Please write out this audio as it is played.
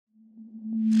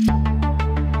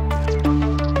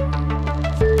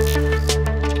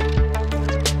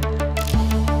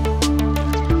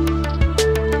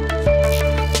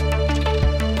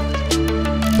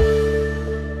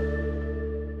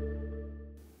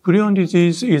Prion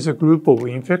disease is a group of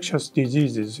infectious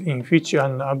diseases in which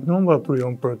an abnormal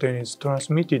prion protein is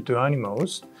transmitted to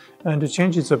animals and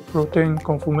changes the protein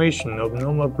conformation of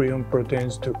normal prion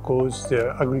proteins to cause their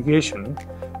aggregation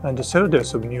and cell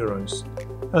death of neurons.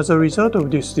 As a result of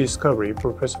this discovery,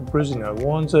 Professor Brezina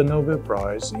won the Nobel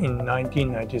Prize in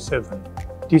 1997.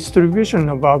 Distribution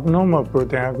of abnormal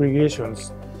protein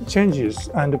aggregations changes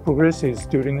and progresses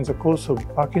during the course of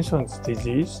Parkinson's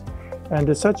disease,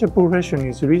 and such a progression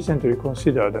is recently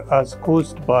considered as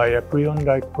caused by a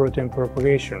prion-like protein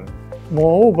propagation.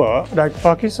 Moreover, like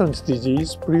Parkinson's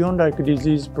disease, prion-like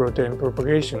disease protein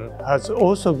propagation has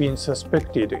also been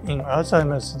suspected in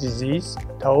Alzheimer's disease,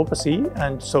 tauopathy,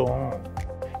 and so on.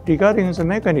 Regarding the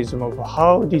mechanism of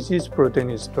how disease protein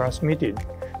is transmitted,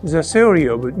 the theory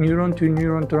of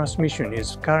neuron-to-neuron transmission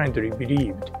is currently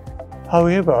believed.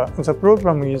 However, the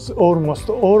problem is almost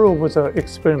all of the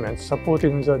experiments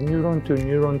supporting the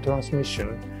neuron-to-neuron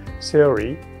transmission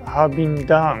theory have been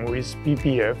done with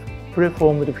PPF,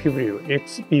 preformed fibril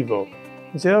ex vivo.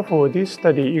 Therefore, this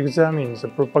study examines the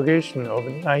propagation of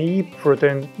naive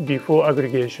protein before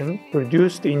aggregation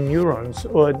produced in neurons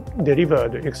or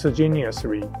delivered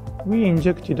exogenously. We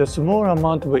injected a small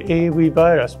amount of AAV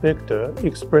virus vector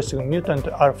expressing mutant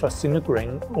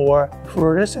α-synuclein or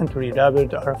fluorescently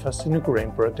labeled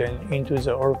α-synuclein protein into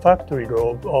the olfactory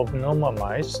lobe of normal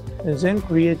mice and then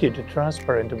created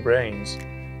transparent brains.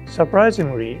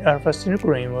 Surprisingly,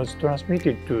 α-synuclein was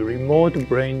transmitted to remote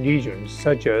brain regions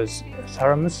such as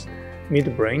thalamus,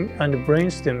 midbrain, and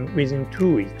brainstem within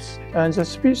 2 weeks, and the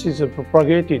species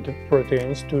propagated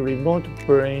proteins to remote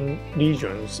brain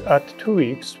regions at 2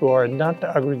 weeks were not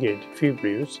aggregate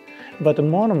fibrils, but a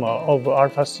monomer of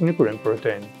α-synuclein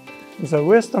protein. The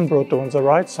western blot on the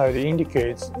right side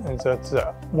indicates that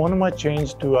the monomer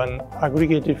changed to an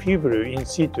aggregated fibril in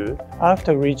situ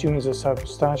after reaching the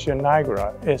substantia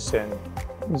nigra (SN).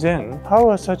 Then, how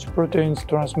are such proteins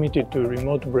transmitted to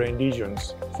remote brain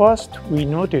regions? First, we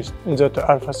noticed that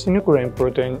α-synuclein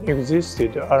protein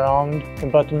existed around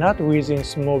but not within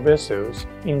small vessels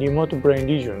in remote brain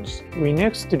regions. We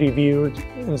next revealed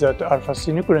that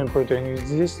α-synuclein protein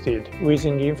existed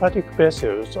within lymphatic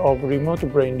vessels of remote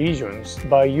brain regions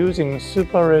by using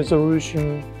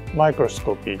super-resolution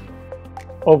microscopy.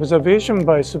 Observation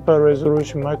by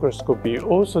super-resolution microscopy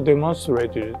also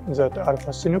demonstrated that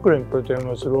α-synuclein protein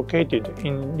was located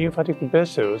in lymphatic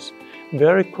vessels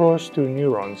very close to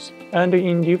neurons and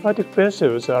in lymphatic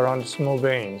vessels around small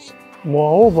veins.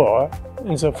 Moreover,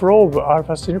 the flow of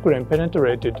α-synuclein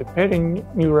penetrated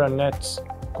perineural nets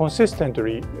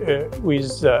consistently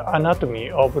with the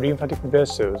anatomy of lymphatic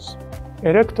vessels.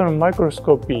 Electron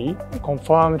microscopy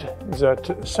confirmed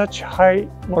that such high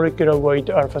molecular weight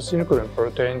α-synuclein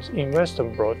proteins in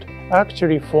western blot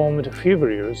actually formed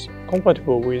fibrils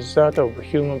compatible with that of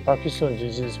human Parkinson's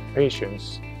disease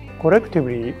patients.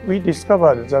 Collectively, we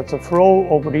discovered that the flow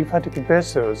of lymphatic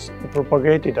vessels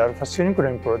propagated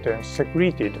α-synuclein proteins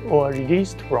secreted or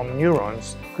released from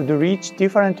neurons could reach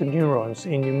different neurons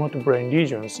in remote brain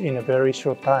regions in a very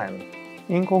short time.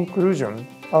 In conclusion,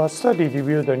 our study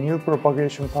revealed a new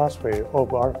propagation pathway of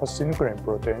α-synuclein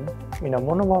protein in a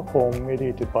monomer form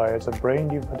mediated by the brain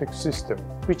lymphatic system,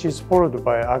 which is followed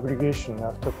by aggregation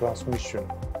after transmission.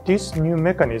 This new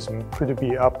mechanism could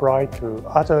be applied to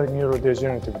other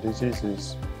neurodegenerative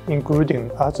diseases, including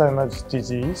Alzheimer's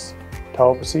disease,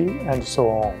 tauopathy, and so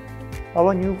on.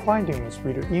 Our new findings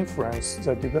will influence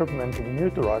the development of new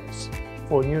drugs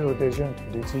for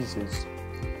neurodegenerative diseases.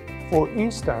 For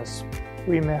instance,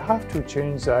 we may have to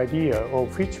change the idea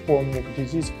of which form of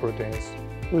disease proteins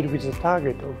will be the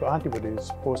target of antibodies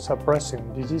for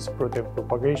suppressing disease protein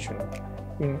propagation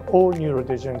in all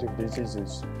neurodegenerative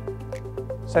diseases.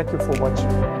 Thank you for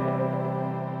watching.